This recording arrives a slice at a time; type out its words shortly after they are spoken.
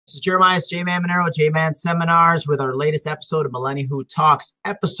This is Jeremias, JMan, Maneiro, JMan Seminars with our latest episode of MIlleniWHo Talks,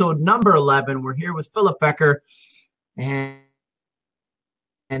 episode number 11. We're here with Philip Becker and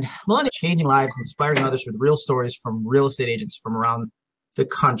Millennials changing lives, inspiring others with real stories from real estate agents from around the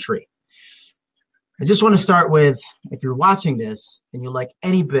country. I just want to start with, if you're watching this and you like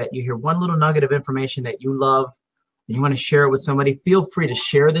any bit, you hear one little nugget of information that you love and you want to share it with somebody, feel free to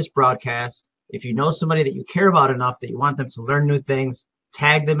share this broadcast. If you know somebody that you care about enough that you want them to learn new things,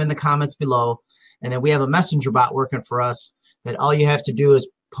 tag them in the comments below. And then we have a messenger bot working for us that all you have to do is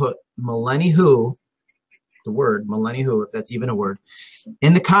put MIlleniWHo, the word MIlleniWHo, if that's even a word,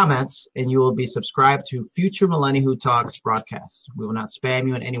 in the comments, and you will be subscribed to future MIlleniWHo Talks broadcasts. We will not spam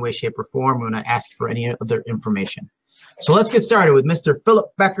you in any way, shape, or form. We will not ask you for any other information. So let's get started with Mr. Philip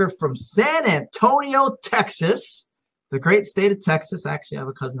Becker from San Antonio, Texas, the great state of Texas. Actually, I have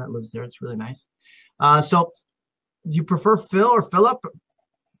a cousin that lives there. It's really nice. So do you prefer Phil or Philip?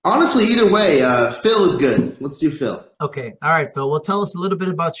 Honestly, either way, Phil is good. Let's do Phil. Okay. All right, Phil. Well, tell us a little bit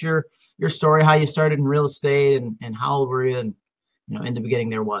about your story, how you started in real estate, and how old were you, and in the beginning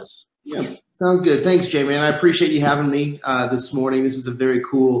there was. Yeah, sounds good. Thanks, JMan. I appreciate you having me this morning. This is a very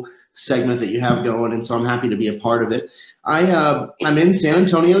cool segment that you have going, and so I'm happy to be a part of it. I'm in San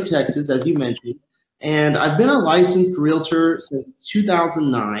Antonio, Texas, as you mentioned, and I've been a licensed realtor since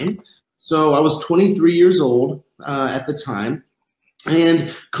 2009. So I was 23 years old at the time.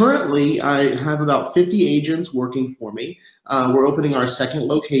 And currently, I have about 50 agents working for me. We're opening our second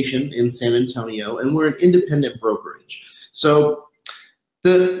location in San Antonio, and we're an independent brokerage. So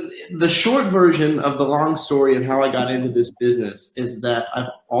the short version of the long story of how I got into this business is that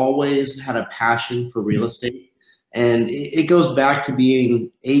I've always had a passion for real estate. And it goes back to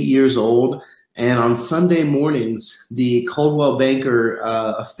being 8 years old. And on Sunday mornings, the Coldwell Banker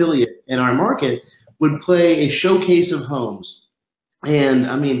affiliate in our market would play a showcase of homes. And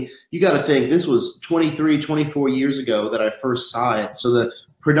I mean, you got to think this was 23, 24 years ago that I first saw it. So the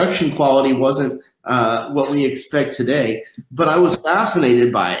production quality wasn't what we expect today, but I was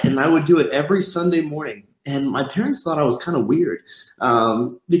fascinated by it. And I would do it every Sunday morning. And my parents thought I was kind of weird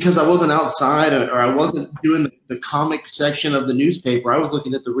because I wasn't outside or I wasn't doing the comic section of the newspaper. I was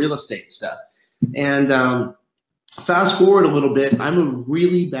looking at the real estate stuff. And fast forward a little bit, I'm a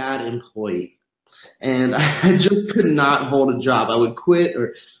really bad employee. And I just could not hold a job. I would quit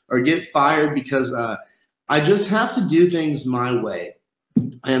or get fired because I just have to do things my way.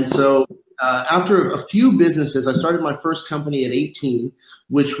 And so after a few businesses, I started my first company at 18,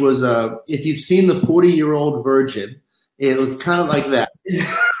 which was, if you've seen the 40-Year-Old Virgin, it was kind of like that.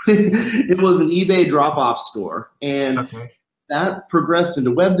 It was an eBay drop-off store. And that progressed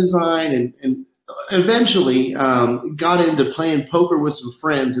into web design and eventually got into playing poker with some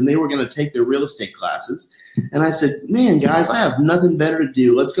friends, and they were going to take their real estate classes. And I said, man, guys, I have nothing better to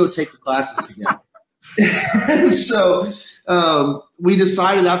do. Let's go take the classes together. And so we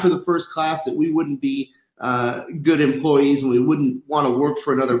decided after the first class that we wouldn't be good employees and we wouldn't want to work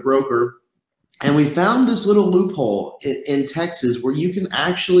for another broker. And we found this little loophole in Texas where you can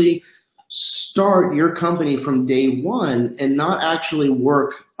actually start your company from day one and not actually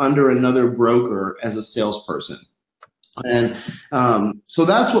work under another broker as a salesperson. And so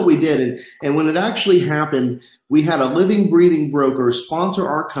that's what we did. And when it actually happened, we had a living, breathing broker sponsor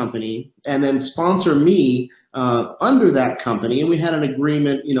our company and then sponsor me under that company. And we had an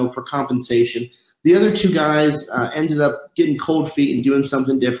agreement, for compensation. The other two guys ended up getting cold feet and doing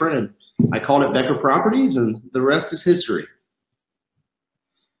something different. And I called it Becker Properties, and the rest is history.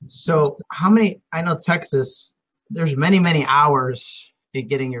 So how many, I know Texas, there's many, many hours in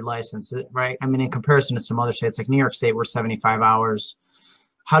getting your license, right? I mean, in comparison to some other states like New York State, we're 75 hours.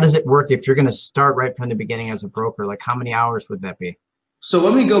 How does it work if you're going to start right from the beginning as a broker? Like how many hours would that be? So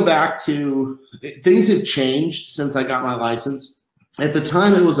let me go back to, things have changed since I got my license. At the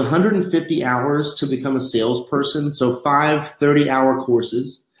time, it was 150 hours to become a salesperson. So 5 30-hour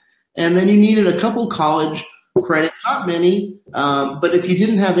courses. And then you needed a couple college credits, not many, but if you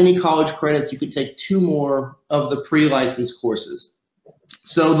didn't have any college credits, you could take 2 more of the pre-licensed courses.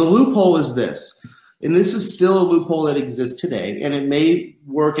 So the loophole is this, and this is still a loophole that exists today, and it may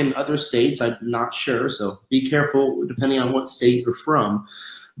work in other states, I'm not sure, so be careful depending on what state you're from.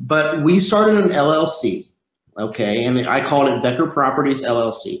 But we started an LLC, okay, and I called it Becker Properties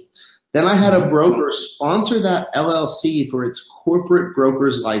LLC. Then I had a broker sponsor that LLC for its corporate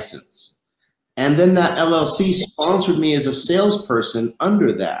broker's license. And then that LLC sponsored me as a salesperson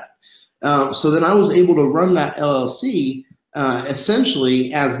under that. So then I was able to run that LLC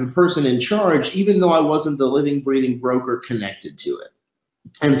essentially as the person in charge, even though I wasn't the living, breathing broker connected to it.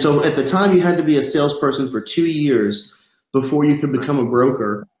 And so at the time, you had to be a salesperson for 2 years before you could become a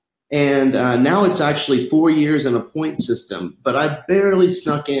broker. And now it's actually 4 years and a point system, but I barely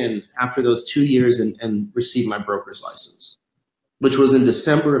snuck in after those 2 years and received my broker's license, which was in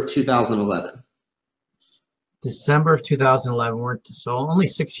December of 2011. December of 2011, so only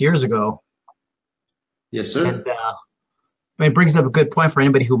 6 years ago. Yes, sir. And it brings up a good point for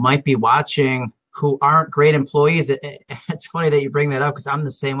anybody who might be watching who aren't great employees. It's funny that you bring that up because I'm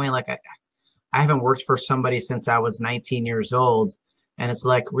the same way. Like I haven't worked for somebody since I was 19 years old. And it's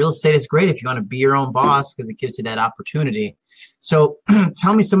like real estate is great if you want to be your own boss because it gives you that opportunity. So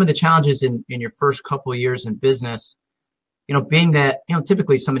tell me some of the challenges in your first couple of years in business, being that,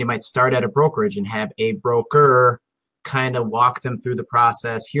 typically somebody might start at a brokerage and have a broker kind of walk them through the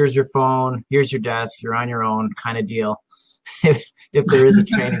process. Here's your phone, here's your desk, you're on your own kind of deal. if there is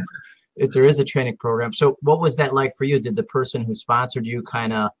a training program. So what was that like for you? Did the person who sponsored you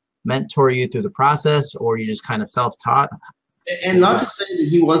kind of mentor you through the process, or you just kind of self-taught? And not to say that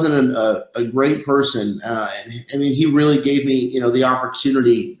he wasn't a great person. I mean, he really gave me, the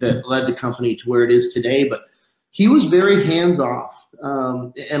opportunity that led the company to where it is today. But he was very hands-off.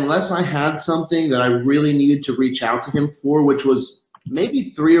 Unless I had something that I really needed to reach out to him for, which was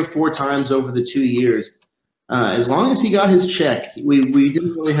maybe 3 or 4 times over the 2 years, as long as he got his check, we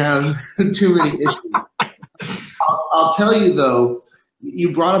didn't really have too many issues. I'll tell you, though,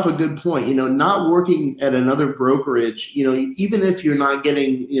 you brought up a good point. Not working at another brokerage, even if you're not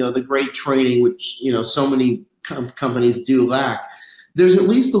getting, the great training, which, so many companies do lack, there's at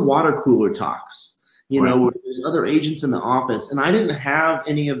least the water cooler talks, right. Where there's other agents in the office, and I didn't have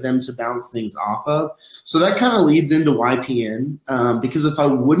any of them to bounce things off of. So that kind of leads into YPN, because if I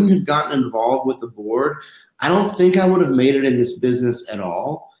wouldn't have gotten involved with the board, I don't think I would have made it in this business at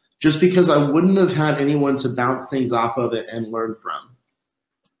all, just because I wouldn't have had anyone to bounce things off of it and learn from.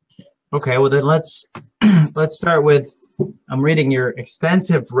 Okay, well then let's start with, I'm reading your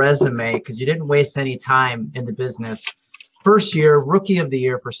extensive resume because you didn't waste any time in the business. First year, Rookie of the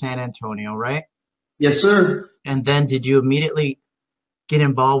Year for San Antonio, right? Yes, sir. And then did you immediately get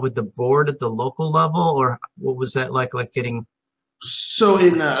involved with the board at the local level, or what was that like getting? So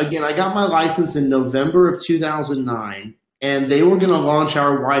again, I got my license in November of 2009, and they were going to launch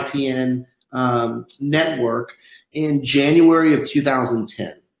our YPN network in January of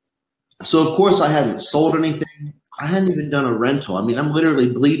 2010. So, of course, I hadn't sold anything. I hadn't even done a rental. I mean, I'm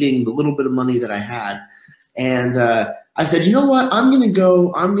literally bleeding the little bit of money that I had. And I said, you know what? I'm going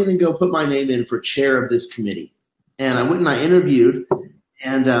to go put my name in for chair of this committee. And I went and I interviewed.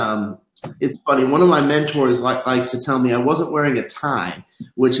 And it's funny. One of my mentors likes to tell me I wasn't wearing a tie,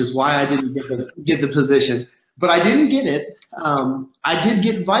 which is why I didn't get the position. But I didn't get it. I did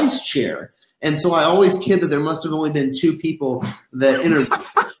get vice chair. And so I always kid that there must have only been 2 people that interviewed.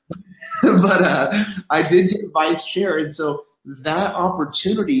 But I did get vice chair. And so that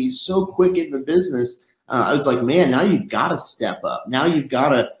opportunity so quick in the business, I was like, man, now you've got to step up. Now you've got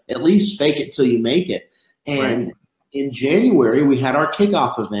to at least fake it till you make it. And right. In January, we had our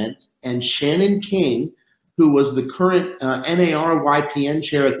kickoff event, and Shannon King, who was the current NAR YPN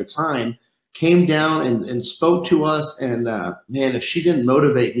chair at the time, came down and spoke to us. And man, if she didn't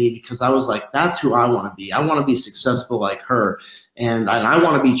motivate me, because I was like, that's who I want to be. I want to be successful like her. And I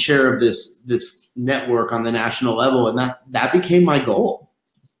want to be chair of this network on the national level. And that became my goal.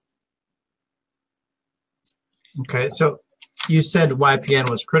 Okay. So you said YPN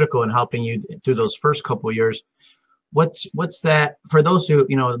was critical in helping you through those first couple of years. What's that for those who,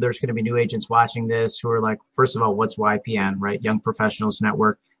 there's going to be new agents watching this who are like, first of all, what's YPN, right? Young Professionals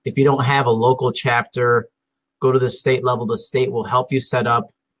Network. If you don't have a local chapter, go to the state level. The state will help you set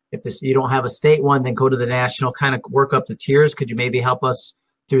up. If you don't have a state one, then go to the national, kind of work up the tiers. Could you maybe help us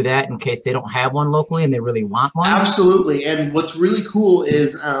through that in case they don't have one locally and they really want one? Absolutely. And what's really cool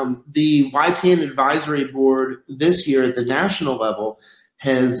is the YPN advisory board this year at the national level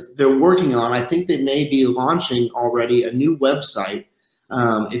they're working on, I think they may be launching already a new website.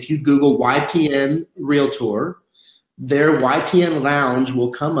 If you Google YPN Realtor, their YPN Lounge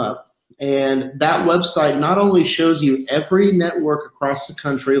will come up. And that website not only shows you every network across the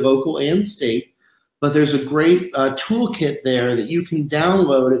country, local and state, but there's a great toolkit there that you can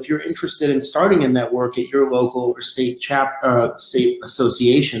download if you're interested in starting a network at your local or state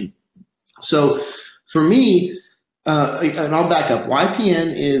association. So for me, and I'll back up,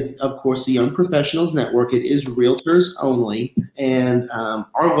 YPN is, of course, the Young Professionals Network. It is realtors only. And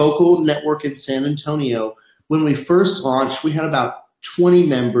our local network in San Antonio, when we first launched, we had about 20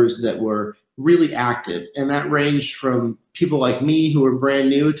 members that were really active. And that ranged from people like me who were brand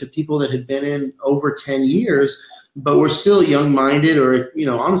new to people that had been in over 10 years, but were still young-minded, or,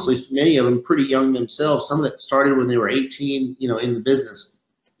 honestly, many of them pretty young themselves, some that started when they were 18, in the business.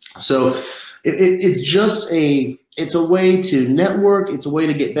 So it's a way to network. It's a way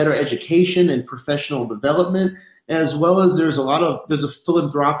to get better education and professional development, as well as there's a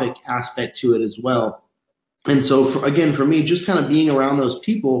philanthropic aspect to it as well. And so for me, just kind of being around those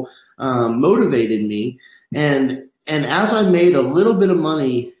people motivated me. And as I made a little bit of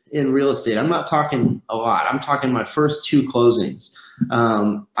money in real estate, I'm not talking a lot, I'm talking my first 2 closings,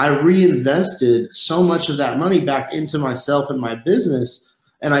 I reinvested so much of that money back into myself and my business.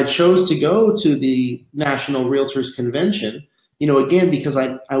 And I chose to go to the National Realtors Convention, again, because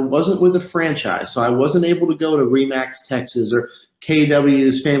I wasn't with a franchise. So I wasn't able to go to RE/MAX Texas or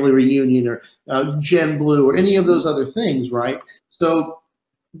KW's Family Reunion or Gen Blue or any of those other things, right? So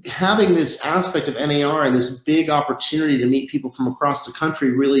having this aspect of NAR and this big opportunity to meet people from across the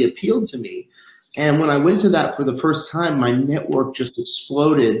country really appealed to me. And when I went to that for the first time, my network just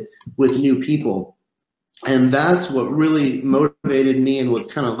exploded with new people. And that's what really motivated me and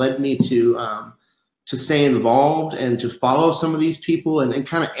what's kind of led me to stay involved and to follow some of these people and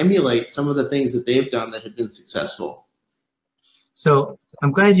kind of emulate some of the things that they've done that have been successful. So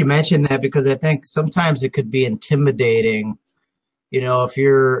I'm glad you mentioned that, because I think sometimes it could be intimidating, if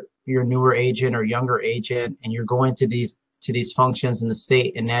you're a newer agent or younger agent and you're going to these functions in the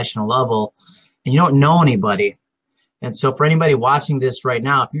state and national level and you don't know anybody. And so for anybody watching this right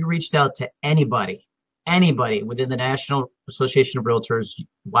now, if you reached out to anybody within the National Association of Realtors,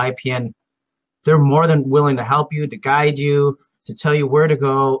 YPN, they're more than willing to help you, to guide you, to tell you where to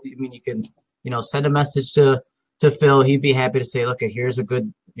go. I mean, you can, send a message to Phil. He'd be happy to say, look, here's a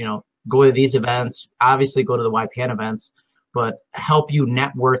good, go to these events, obviously go to the YPN events, but help you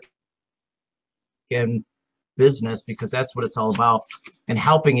network in business, because that's what it's all about, and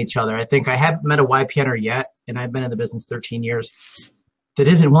helping each other. I think I haven't met a YPNer yet, and I've been in the business 13 years, that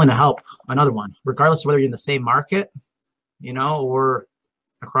isn't willing to help another one, regardless of whether you're in the same market, or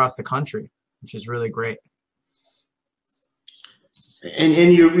across the country, which is really great.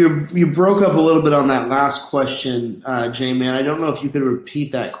 And you broke up a little bit on that last question, JMan. I don't know if you could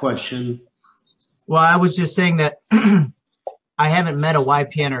repeat that question. Well, I was just saying that I haven't met a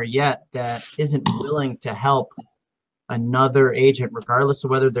YPNer yet that isn't willing to help another agent, regardless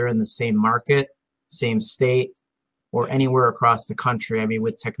of whether they're in the same market, same state, or anywhere across the country. I mean,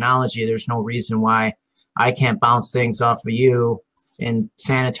 with technology, there's no reason why I can't bounce things off of you in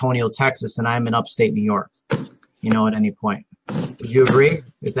San Antonio, Texas, and I'm in upstate New York, at any point. Would you agree?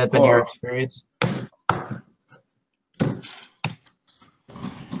 Has that been your experience?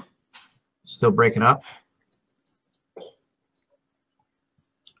 Still breaking up?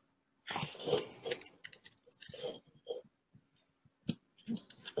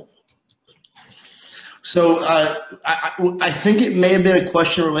 So I think it may have been a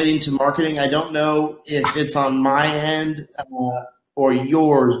question relating to marketing. I don't know if it's on my end or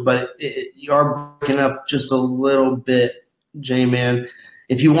yours, but you are breaking up just a little bit, JMan.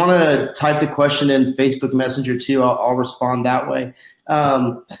 If you want to type the question in Facebook Messenger too, I'll respond that way.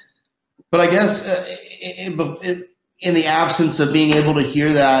 But I guess in the absence of being able to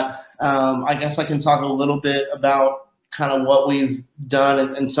hear that, I guess I can talk a little bit about kind of what we've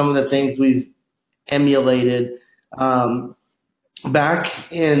done and some of the things we've emulated.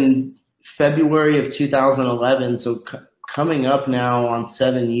 Back in February of 2011, so coming up now on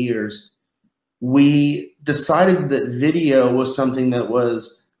 7 years, we decided that video was something that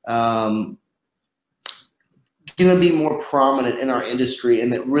was going to be more prominent in our industry,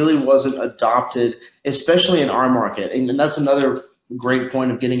 and that really wasn't adopted, especially in our market. And that's another great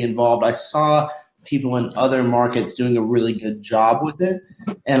point of getting involved. I saw people in other markets doing a really good job with it,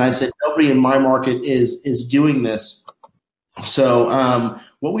 and I said, nobody in my market is doing this. So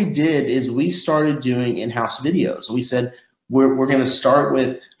what we did is we started doing in-house videos. We said we're going to start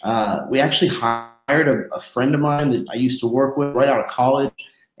with we actually hired a friend of mine that I used to work with right out of college,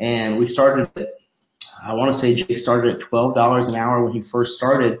 and we started at, I want to say Jake started at $12 an hour when he first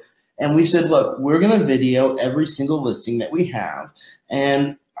started. And we said, look, we're going to video every single listing that we have.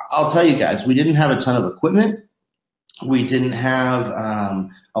 And I'll tell you guys, we didn't have a ton of equipment. We didn't have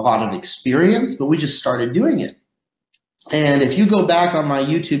a lot of experience, but we just started doing it. And if you go back on my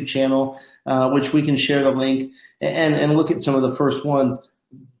YouTube channel, which we can share the link, and look at some of the first ones,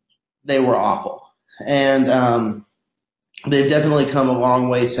 they were awful. And they've definitely come a long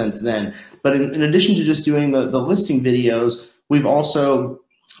way since then. But in addition to just doing the listing videos, we've also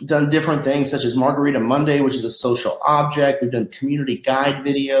done different things such as Margarita Monday, which is a social object. We've done community guide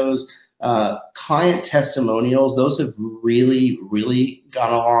videos, client testimonials. Those have really, really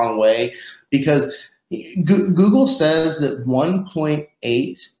gone a long way, because Google says that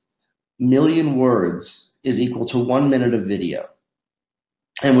 1.8 million words is equal to 1 minute of video.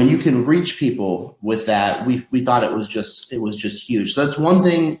 And when you can reach people with that, we thought it was just huge. So that's one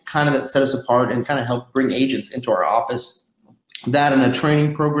thing kind of that set us apart and kind of helped bring agents into our office. That and a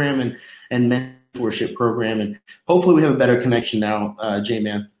training program and mentorship program, and hopefully we have a better connection now,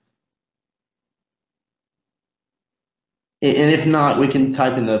 JMan. And if not, we can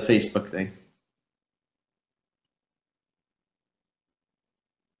type in the Facebook thing.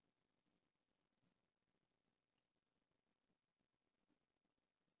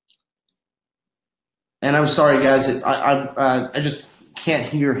 And I'm sorry, guys, I just can't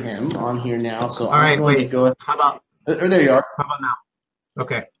hear him on here now. So all right, I'm going to go ahead. How about? There you are. How about now?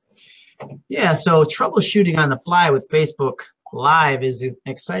 Okay. Yeah, so troubleshooting on the fly with Facebook Live is an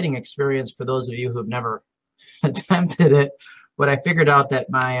exciting experience for those of you who have never attempted it. But I figured out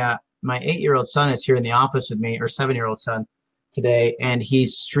that my 8-year-old son is here in the office with me, or 7-year-old son today, and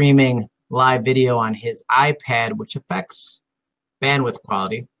he's streaming live video on his iPad, which affects bandwidth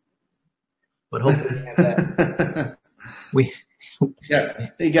quality. But hopefully we have that. Yeah,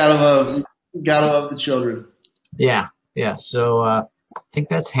 you gotta love the children. Yeah. So I think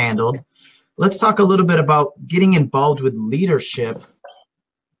that's handled. Let's talk a little bit about getting involved with leadership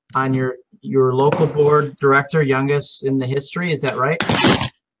on your local board director, youngest in the history. Is that right?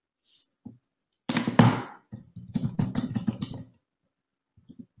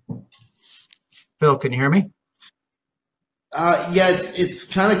 Phil, can you hear me? Yeah,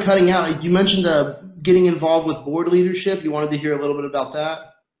 it's kind of cutting out. You mentioned getting involved with board leadership. You wanted to hear a little bit about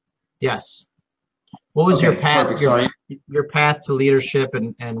that? Yes. What was your path? Perfect, your path to leadership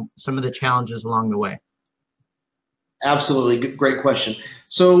and some of the challenges along the way? Absolutely, great question.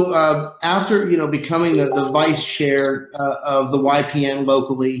 So after becoming the vice chair of the YPN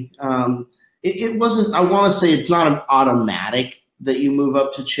locally, it wasn't. I want to say it's not an automatic that you move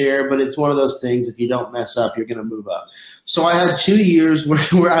up to chair, but it's one of those things. If you don't mess up, you're going to move up. So I had 2 years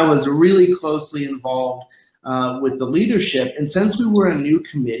where I was really closely involved with the leadership, and since we were a new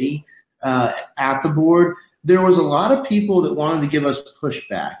committee at the board, there was a lot of people that wanted to give us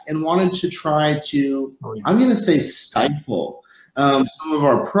pushback and wanted to try to, I'm going to say, stifle some of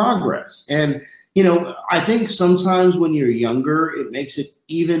our progress. And, I think sometimes when you're younger, it makes it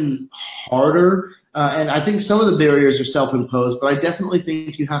even harder. And I think some of the barriers are self-imposed, but I definitely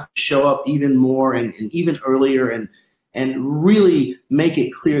think you have to show up even more and even earlier and really make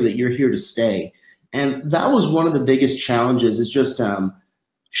it clear that you're here to stay. And that was one of the biggest challenges, is just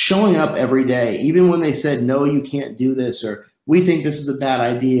showing up every day, even when they said, no, you can't do this, or we think this is a bad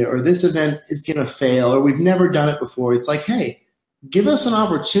idea, or this event is going to fail, or we've never done it before. It's like, hey, give us an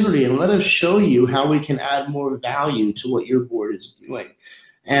opportunity and let us show you how we can add more value to what your board is doing.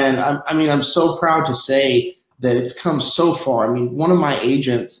 And I'm so proud to say that it's come so far. I mean, one of my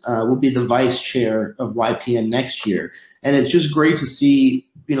agents will be the vice chair of YPN next year. And it's just great to see,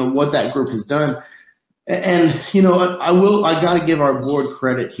 what that group has done. And, I got to give our board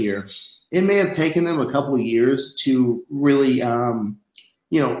credit here. It may have taken them a couple of years to really,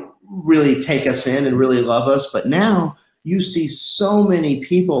 really take us in and really love us. But now you see so many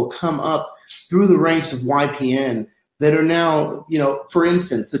people come up through the ranks of YPN that are now, for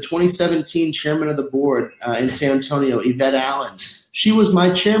instance, the 2017 chairman of the board in San Antonio, Yvette Allen. She was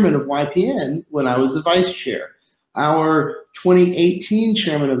my chairman of YPN when I was the vice chair. Our 2018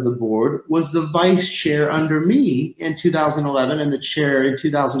 chairman of the board was the vice chair under me in 2011 and the chair in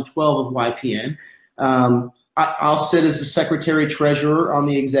 2012 of YPN. I'll sit as the secretary treasurer on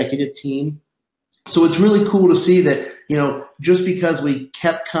the executive team. So it's really cool to see that, just because we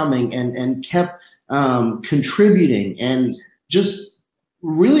kept coming and kept contributing and just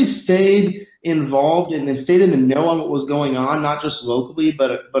really stayed involved and stayed in the know on what was going on, not just locally,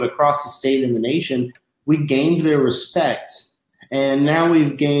 but across the state and the nation, we gained their respect. And now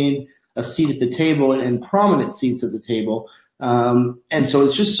we've gained a seat at the table and prominent seats at the table. And so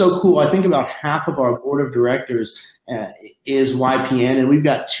it's just so cool. I think about half of our board of directors is YPN, and we've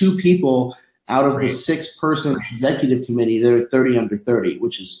got 2 people out of the 6-person executive committee that are 30 under 30,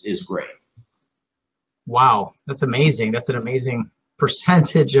 which is great. Wow, that's amazing. That's an amazing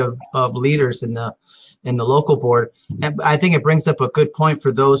percentage of leaders in the local board. And I think it brings up a good point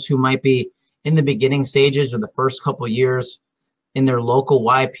for those who might be in the beginning stages or the first couple of years in their local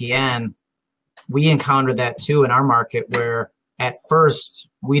YPN. We encountered that too in our market, where at first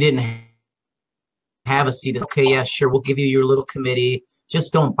we didn't have a seat. Okay, yeah, sure, we'll give you your little committee.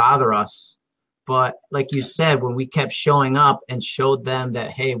 Just don't bother us. But like you said, when we kept showing up and showed them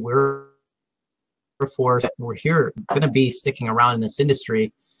that, hey, we're here, going to be sticking around in this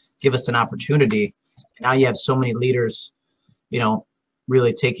industry, give us an opportunity. And now you have so many leaders,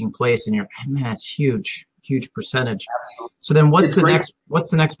 really taking place, and man, that's huge huge percentage. So then what's the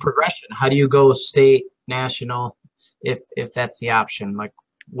next progression? How do you go state, national, if that's the option? Like,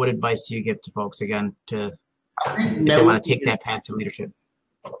 what advice do you give to folks again if they want to take that path to leadership?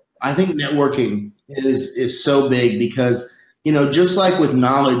 I think networking is so big because, you know, just like with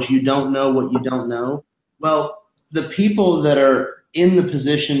knowledge, you don't know what you don't know. Well, the people that are in the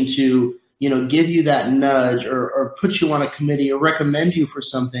position to, you know, give you that nudge or put you on a committee or recommend you for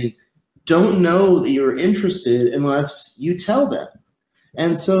something don't know that you're interested unless you tell them.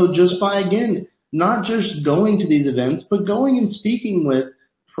 And so just by, again, not just going to these events, but going and speaking with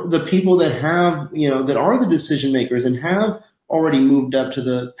the people that have, you know, that are the decision makers and have already moved up to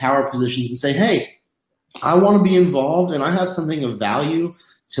the power positions and say, hey, I want to be involved and I have something of value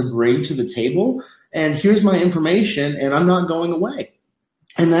to bring to the table. And here's my information and I'm not going away.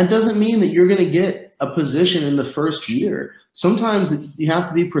 And that doesn't mean that you're going to get a position in the first year. Sometimes you have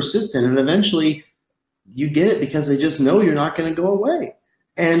to be persistent and eventually you get it because they just know you're not going to go away.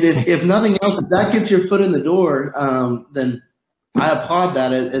 And if nothing else, if that gets your foot in the door, then I applaud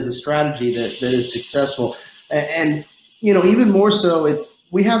that as a strategy that is successful. And you know, even more so,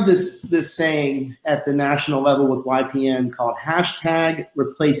 we have this saying at the national level with YPN called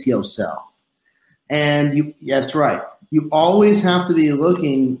 #replace yourself. And that's right. You always have to be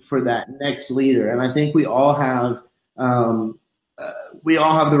looking for that next leader. And I think we all have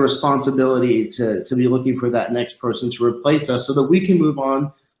the responsibility to be looking for that next person to replace us so that we can move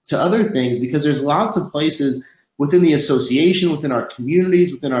on to other things, because there's lots of places within the association, within our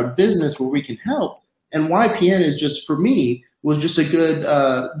communities, within our business where we can help. And YPN is just, for me, was just a good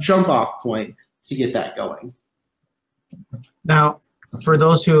jump off point to get that going. Now, for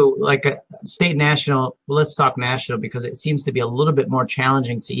those who like state, national, well, let's talk national because it seems to be a little bit more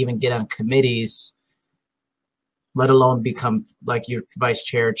challenging to even get on committees, let alone become like your vice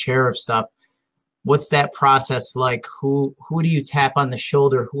chair, chair of stuff. What's that process like? Who do you tap on the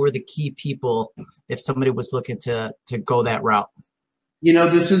shoulder? Who are the key people if somebody was looking to go that route? You know,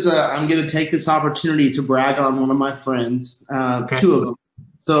 I'm going to take this opportunity to brag on one of my friends, okay. Two of them.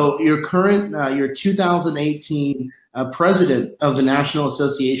 So your 2018 president of the National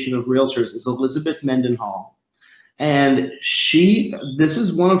Association of Realtors is Elizabeth Mendenhall. And this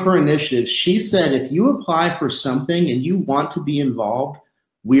is one of her initiatives. She said, if you apply for something and you want to be involved,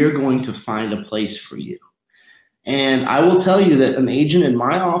 we're going to find a place for you. And I will tell you that an agent in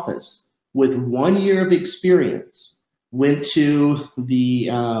my office with 1 year of experience went to the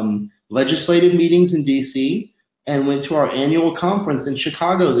legislative meetings in DC and went to our annual conference in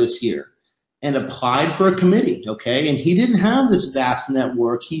Chicago this year and applied for a committee, okay? And he didn't have this vast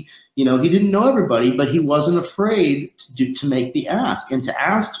network. He didn't know everybody, but he wasn't afraid to make the ask and to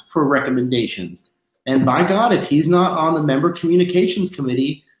ask for recommendations. And by God, if he's not on the member communications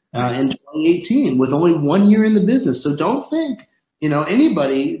committee in 2018 with only 1 year in the business. So don't think,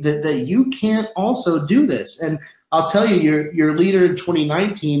 anybody that you can't also do this. And I'll tell you, your leader in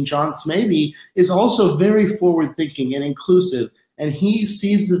 2019, John Smaby, is also very forward-thinking and inclusive, and he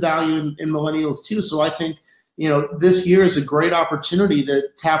sees the value in millennials too. So I think, this year is a great opportunity to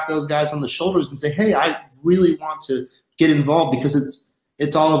tap those guys on the shoulders and say, hey, I really want to get involved because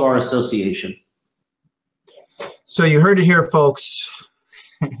it's all of our association. So you heard it here, folks.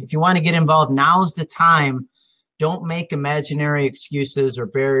 If you want to get involved, now's the time. Don't make imaginary excuses or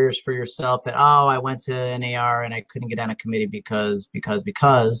barriers for yourself that, oh, I went to NAR and I couldn't get on a committee because.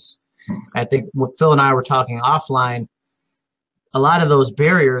 I think what Phil and I were talking offline, a lot of those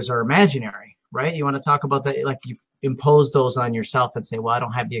barriers are imaginary, right? You want to talk about that, like you impose those on yourself and say, well, I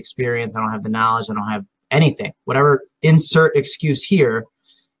don't have the experience, I don't have the knowledge, I don't have anything. Whatever, insert excuse here,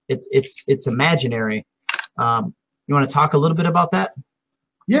 it's imaginary. You want to talk a little bit about that?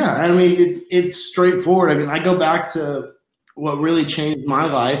 Yeah, I mean, it's straightforward. I mean, I go back to what really changed my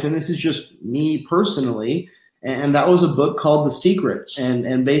life, and this is just me personally, and that was a book called The Secret,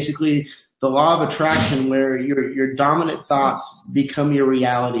 and basically the law of attraction where your dominant thoughts become your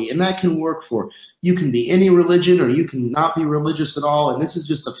reality, and that can work for, you can be any religion or you can not be religious at all, and this is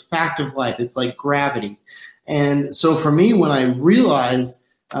just a fact of life. It's like gravity. And so for me, when I realized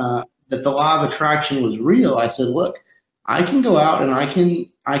that the law of attraction was real, I said, look, I can go out and I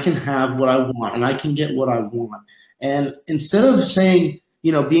can have what I want and I can get what I want. And instead of saying,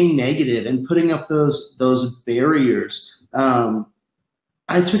 being negative and putting up those barriers,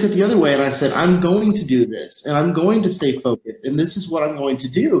 I took it the other way and I said, I'm going to do this and I'm going to stay focused and this is what I'm going to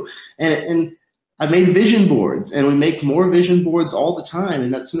do. And I made vision boards, and we make more vision boards all the time.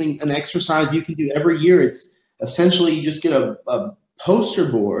 And that's an exercise you can do every year. It's essentially you just get a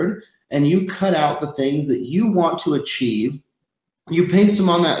poster board and you cut out the things that you want to achieve You paste them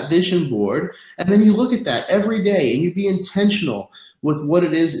on that vision board, and then you look at that every day, and you be intentional with what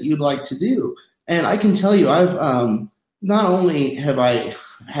it is that you'd like to do. And I can tell you, I've not only have I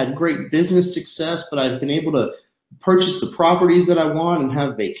had great business success, but I've been able to purchase the properties that I want and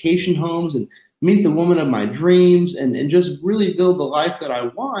have vacation homes and meet the woman of my dreams and just really build the life that I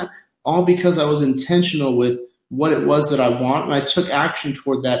want, all because I was intentional with what it was that I want. And I took action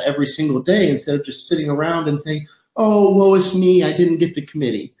toward that every single day instead of just sitting around and saying, oh, woe is me, I didn't get the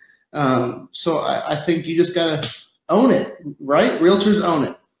committee. So I think you just got to own it, right? Realtors own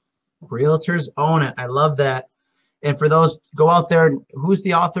it. Realtors own it. I love that. And for those, go out there. Who's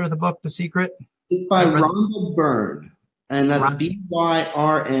the author of the book, The Secret? It's by Rhonda Byrne, and that's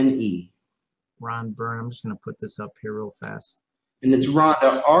B-Y-R-N-E. Ron Byrne. I'm just going to put this up here real fast. And it's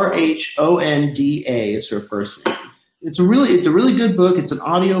Rhonda, R-H-O-N-D-A is her first name. It's a really good book. It's an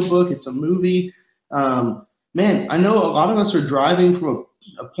audio book. It's a movie. Man, I know a lot of us are driving from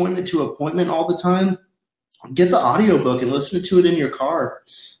appointment to appointment all the time. Get the audio book and listen to it in your car.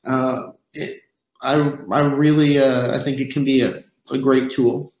 I really think it can be a great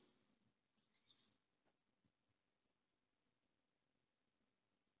tool.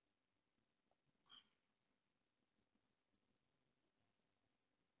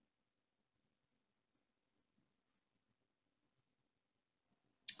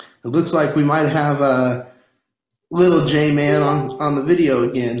 It looks like we might have a little JMan on the video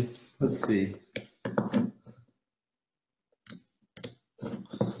again. Let's see.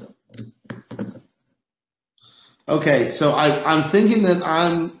 Okay, so I'm thinking that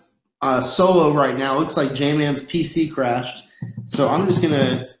I'm solo right now. It looks like JMan's PC crashed. So I'm just going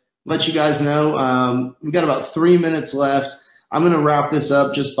to let you guys know. We've got about 3 minutes left. I'm going to wrap this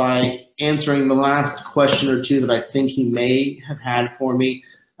up just by answering the last question or two that I think he may have had for me.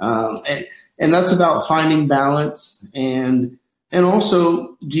 And that's about finding balance and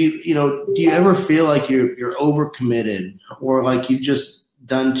also do you ever feel like you're overcommitted or like you've just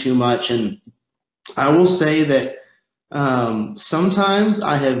done too much? And I will say that sometimes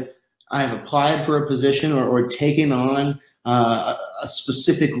I have applied for a position or taken on a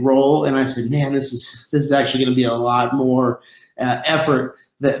specific role, and I said, man, this is actually going to be a lot more effort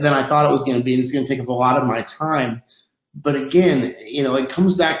than I thought it was going to be. This is going to take up a lot of my time. But again, it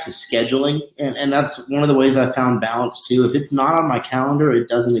comes back to scheduling, and that's one of the ways I found balance too. If it's not on my calendar, it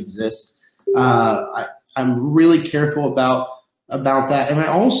doesn't exist. I'm really careful about that, and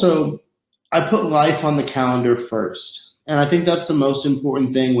I put life on the calendar first, and I think that's the most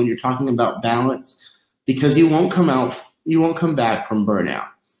important thing when you're talking about balance, because you won't come back from burnout,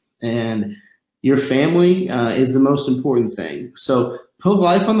 and your family is the most important thing. So put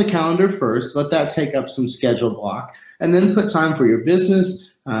life on the calendar first. Let that take up some schedule block. And then put time for your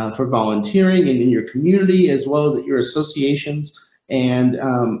business, for volunteering and in your community, as well as at your associations. And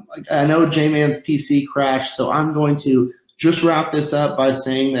I know JMan's PC crashed, so I'm going to just wrap this up by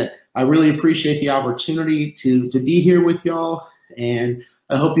saying that I really appreciate the opportunity to be here with y'all. And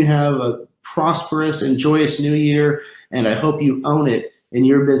I hope you have a prosperous and joyous new year. And I hope you own it in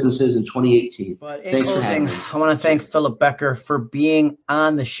your businesses in 2018. But in closing, I want to thank Philip Becker for being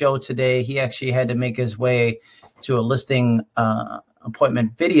on the show today. He actually had to make his way to a listing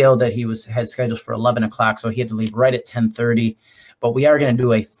appointment video that he had scheduled for 11 o'clock, so he had to leave right at 10:30. But we are going to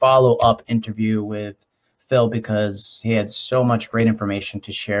do a follow-up interview with Phil because he had so much great information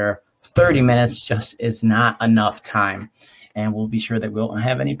to share. 30 minutes just is not enough time, and we'll be sure that we won't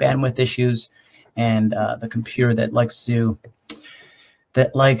have any bandwidth issues, and the computer that likes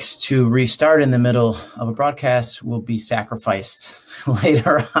to restart in the middle of a broadcast will be sacrificed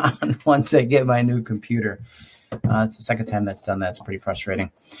later on once I get my new computer. It's the second time that's done that. It's pretty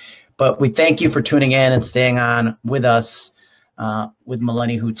frustrating. But we thank you for tuning in and staying on with us with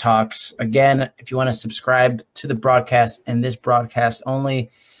MIlleniWHo Talks. Again, if you want to subscribe to the broadcast and this broadcast only,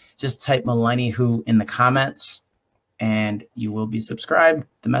 just type MIlleniWHo in the comments and you will be subscribed.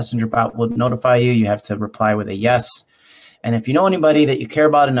 The messenger bot will notify you. You have to reply with a yes. And if you know anybody that you care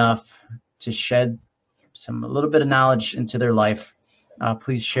about enough to shed a little bit of knowledge into their life,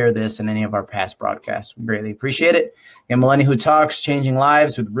 please share this in any of our past broadcasts. We greatly appreciate it. And MIlleniWHo Talks, changing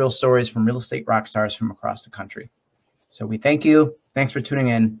lives with real stories from real estate rock stars from across the country. So we thank you. Thanks for tuning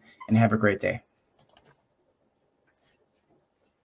in and have a great day.